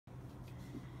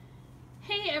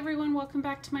Hey everyone, welcome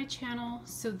back to my channel.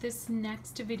 So this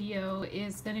next video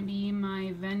is going to be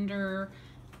my vendor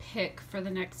pick for the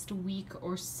next week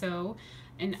or so,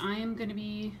 and I am going to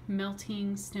be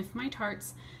melting Sniff my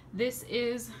Tarts. This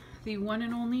is the one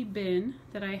and only bin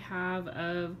that I have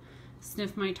of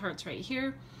Sniff my Tarts right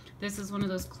here. This is one of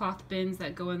those cloth bins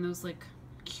that go in those like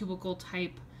cubicle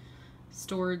type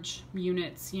storage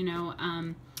units, you know.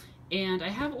 And I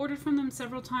have ordered from them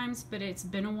several times, but it's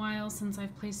been a while since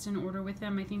I've placed an order with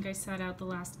them. I think I sat out the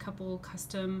last couple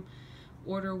custom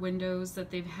order windows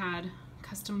that they've had,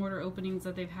 custom order openings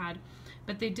that they've had.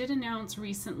 But they did announce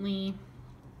recently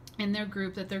in their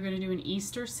group that they're going to do an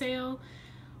Easter sale,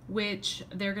 which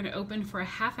they're going to open for a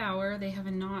half hour. They have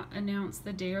not announced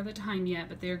the day or the time yet,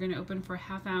 but they're going to open for a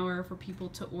half hour for people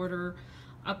to order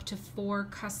up to 4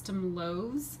 custom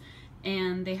loaves.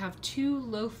 And they have 2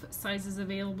 loaf sizes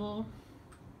available.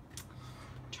 I'm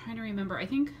trying to remember, I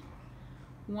think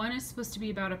one is supposed to be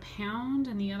about 1 pound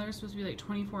and the other is supposed to be like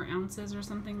 24 ounces or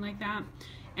something like that.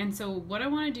 And so what I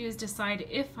want to do is decide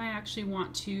if I actually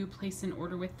want to place an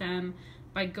order with them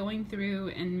by going through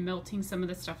and melting some of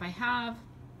the stuff I have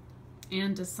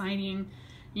and deciding,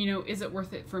 you know, is it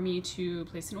worth it for me to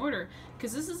place an order?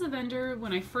 Because this is a vendor,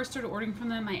 when I first started ordering from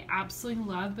them, I absolutely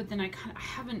love, but then I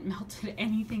haven't melted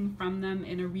anything from them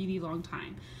in a really long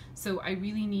time. So I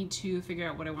really need to figure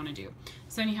out what I want to do.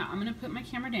 So anyhow, I'm going to put my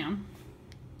camera down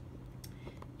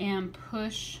and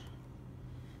push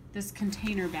this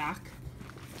container back.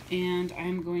 And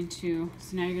I'm going to,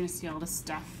 so now you're going to see all the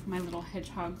stuff, my little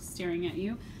hedgehog staring at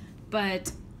you.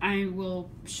 But I will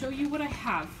show you what I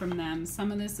have from them.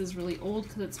 Some of this is really old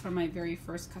because it's from my very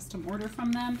first custom order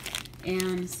from them,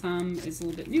 and some is a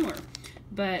little bit newer.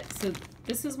 But so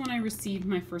this is when I received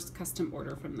my first custom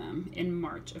order from them in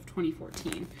March of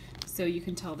 2014. So you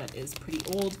can tell that is pretty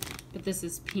old, but this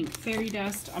is pink fairy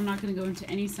dust. I'm not going to go into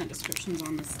any scent descriptions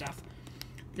on this stuff.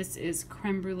 This is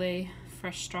creme brulee,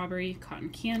 fresh strawberry, cotton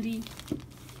candy,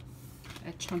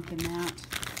 a chunk in that.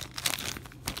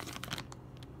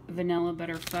 Vanilla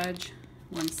butter fudge,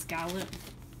 1 scallop,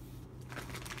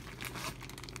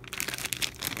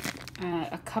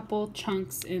 a couple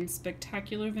chunks in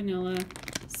spectacular vanilla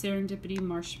serendipity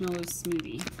marshmallow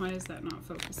smoothie. Why is that not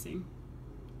focusing?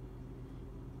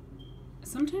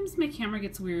 Sometimes my camera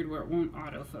gets weird where it won't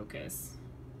autofocus,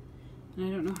 and I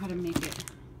don't know how to make it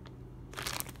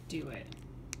do it.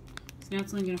 So now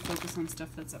it's only going to focus on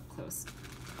stuff that's up close.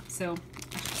 So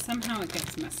somehow it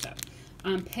gets messed up.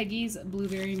 Peggy's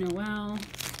Blueberry Noel.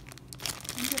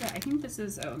 I think this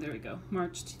is, oh, there we go,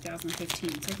 March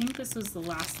 2015. So I think this was the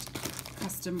last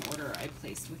custom order I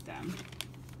placed with them.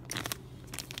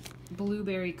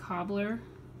 Blueberry Cobbler.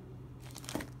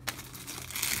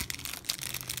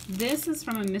 This is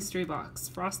from a mystery box,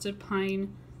 Frosted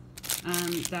Pine,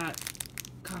 that,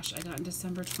 gosh, I got in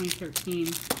December 2013,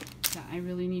 that I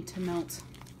really need to melt.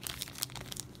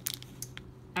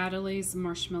 Adelaide's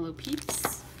Marshmallow Peeps.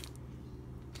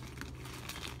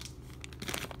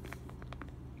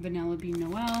 Vanilla Bean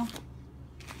Noel,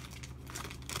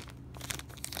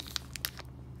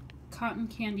 Cotton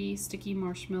Candy Sticky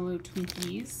Marshmallow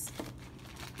Twinkies.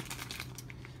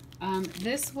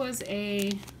 This was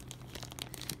a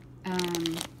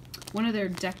one of their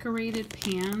decorated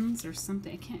pans or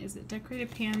something. I can't, is it decorated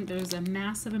pan? There's a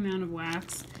massive amount of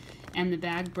wax and the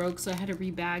bag broke, so I had to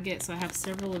rebag it. So I have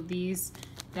several of these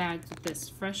bags with this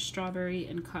fresh strawberry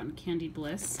and cotton candy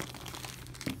bliss.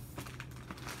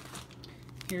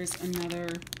 Here's another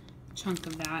chunk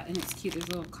of that, and it's cute. There's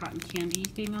a little cotton candy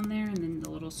thing on there, and then the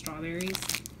little strawberries.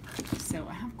 So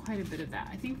I have quite a bit of that.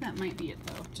 I think that might be it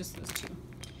though, just those 2.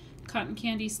 Cotton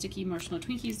candy, sticky marshmallow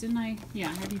Twinkies, didn't I? Yeah,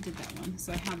 I already did that one.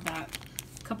 So I have that,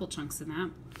 a couple chunks in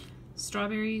that.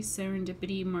 Strawberry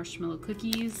serendipity marshmallow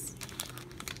cookies.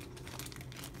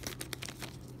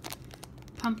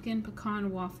 Pumpkin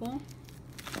pecan waffle.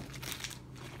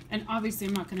 And obviously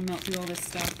I'm not going to melt through all this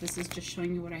stuff. This is just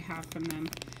showing you what I have from them.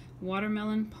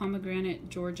 Watermelon, pomegranate,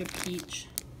 Georgia peach,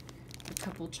 a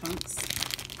couple chunks.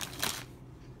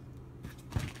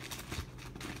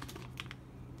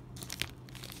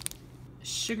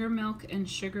 Sugar milk and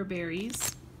sugar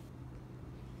berries.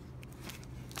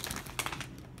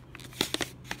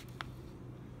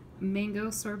 Mango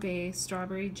sorbet,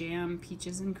 strawberry jam,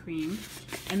 peaches and cream.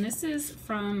 And this is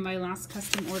from my last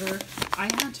custom order. I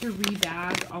had to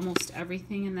rebag almost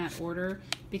everything in that order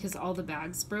because all the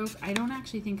bags broke. I don't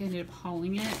actually think I ended up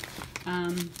hauling it.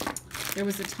 There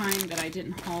was a time that I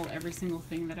didn't haul every single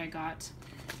thing that I got.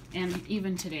 And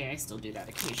even today I still do that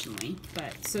occasionally.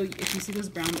 But so if you see those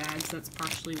brown bags, that's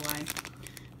partially why.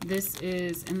 This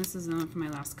is, and this is another from my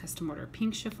last custom order,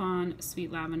 pink chiffon,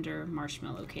 sweet lavender,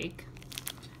 marshmallow cake.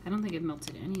 I don't think I've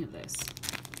melted any of this.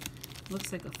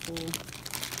 Looks like a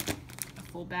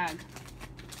full bag.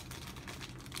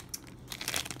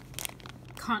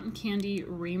 Cotton Candy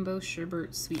Rainbow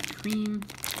Sherbet Sweet Cream.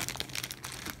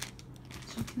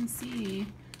 As you can see,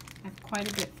 I have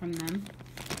quite a bit from them.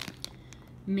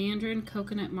 Mandarin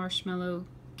Coconut Marshmallow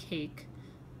Cake.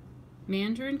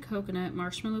 Mandarin Coconut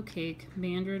Marshmallow Cake.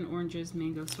 Mandarin Oranges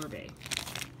Mango Sorbet.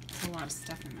 There's a lot of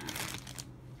stuff in that.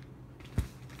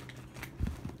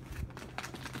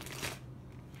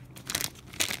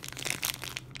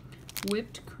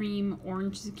 Whipped cream,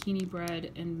 orange zucchini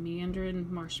bread, and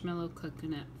mandarin marshmallow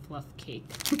coconut fluff cake.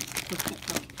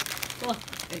 Oh,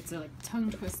 it's a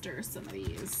tongue twister, some of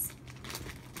these.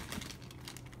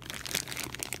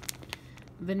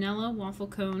 Vanilla waffle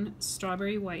cone,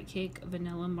 strawberry white cake,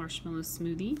 vanilla marshmallow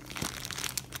smoothie.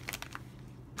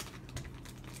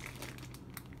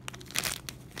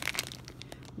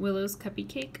 Willow's cuppy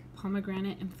cake,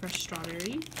 pomegranate and fresh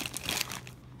strawberry.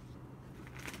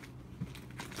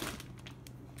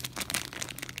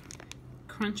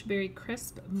 Crunchberry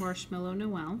Crisp Marshmallow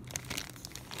Noel.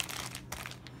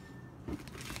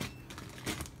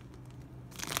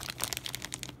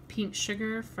 Pink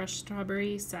Sugar Fresh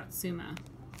Strawberry Satsuma.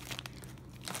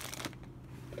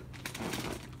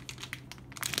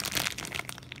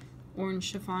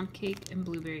 Orange Chiffon Cake and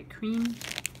Blueberry Cream.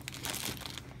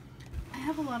 I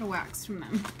have a lot of wax from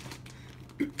them.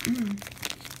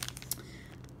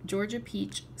 Georgia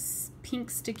Peach Pink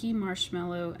Sticky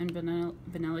Marshmallow and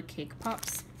Vanilla Cake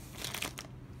Pops.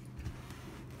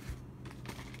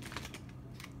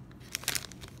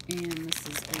 And this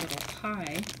is a little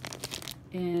pie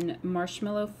in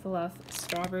Marshmallow Fluff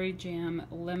Strawberry Jam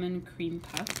Lemon Cream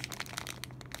Puff.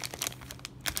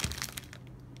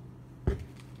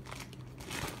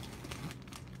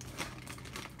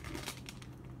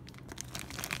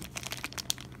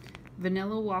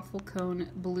 Vanilla Waffle Cone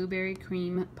Blueberry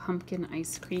Cream Pumpkin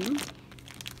Ice Cream.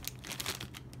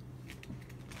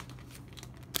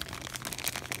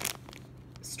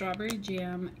 Strawberry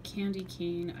Jam Candy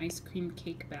Cane Ice Cream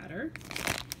Cake Batter.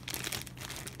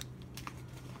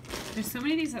 There's so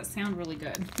many of these that sound really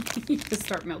good. You just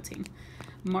start melting.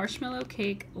 Marshmallow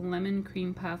Cake Lemon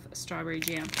Cream Puff Strawberry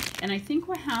Jam. And I think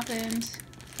what happened,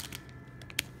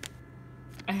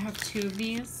 I have two of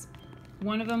these.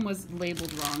 One of them was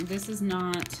labeled wrong. This is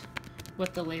not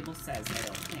what the label says, I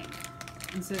don't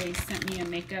think. And so they sent me a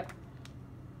makeup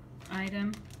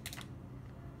item.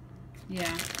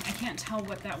 Yeah, I can't tell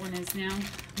what that one is now,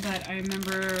 but I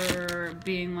remember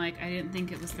being like, I didn't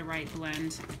think it was the right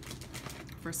blend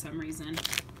for some reason.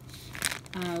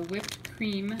 Whipped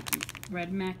cream,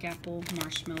 red mac apple,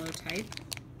 marshmallow type.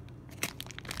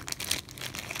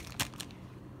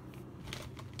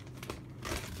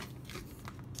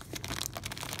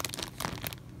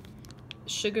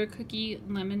 Sugar cookie,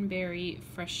 lemon berry,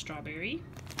 fresh strawberry.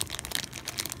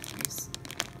 There's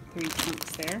 3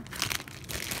 chunks there.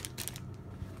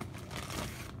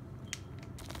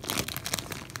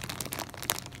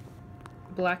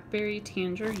 Blackberry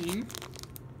tangerine,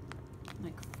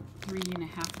 like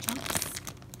 3.5 chunks.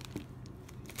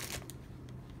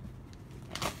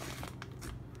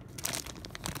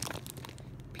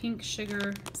 Pink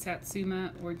sugar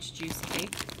satsuma orange juice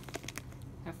cake,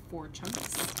 have 4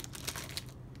 chunks.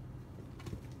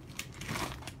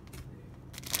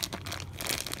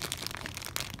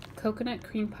 Coconut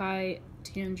cream pie,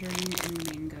 tangerine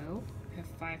and mango, have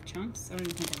 5 chunks. I don't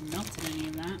even think I've melted any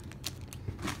of that.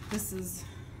 This is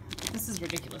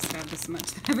ridiculous to have this much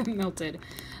that I haven't melted.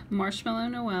 Marshmallow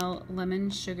Noel lemon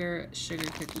sugar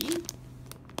cookie.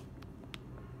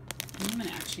 I'm gonna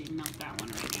actually melt that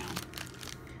one right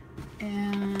now.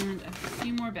 And a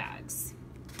few more bags.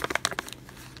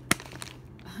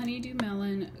 Honeydew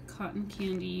melon cotton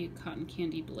candy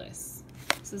bliss.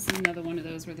 So this is another one of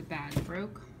those where the bag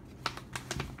broke.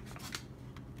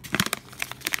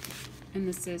 And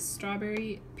this is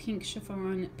strawberry pink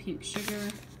chiffon pink sugar.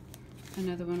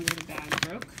 Another one where the bag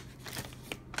broke.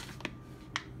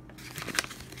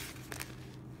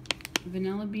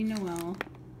 Vanilla Bean Noel,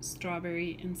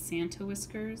 strawberry, and Santa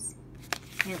Whiskers.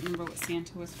 I don't remember what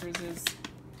Santa Whiskers is.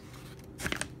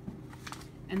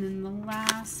 And then the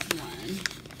last one,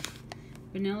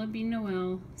 Vanilla Bean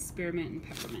Noel, spearmint, and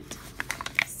peppermint.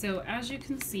 So as you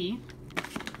can see,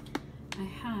 I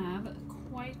have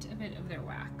quite a bit of their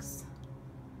wax.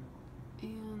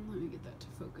 And let me get that to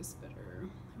focus better. There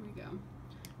we go.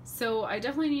 So I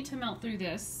definitely need to melt through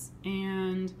this,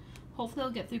 and hopefully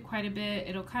I'll get through quite a bit.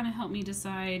 It'll kind of help me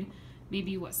decide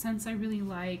maybe what scents I really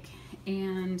like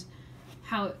and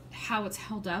how it's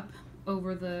held up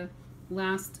over the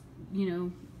last, you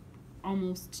know,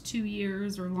 almost 2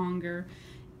 years or longer.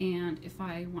 and if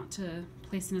I want to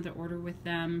place another order with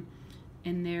them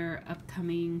in their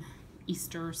upcoming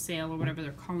Easter sale or whatever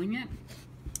they're calling it.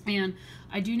 And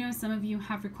I do know some of you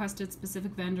have requested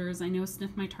specific vendors. I know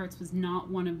Sniff My Tarts was not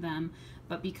one of them,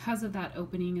 but because of that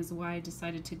opening is why I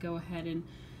decided to go ahead and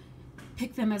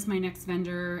pick them as my next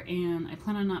vendor, and I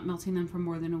plan on not melting them for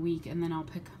more than a week, and then I'll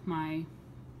pick my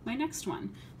next one.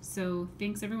 So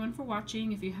thanks everyone for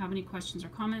watching. If you have any questions or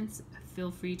comments, feel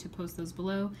free to post those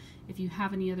below. If you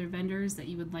have any other vendors that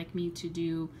you would like me to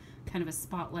do kind of a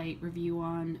spotlight review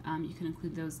on, you can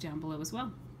include those down below as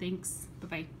well. Thanks.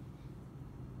 Bye-bye.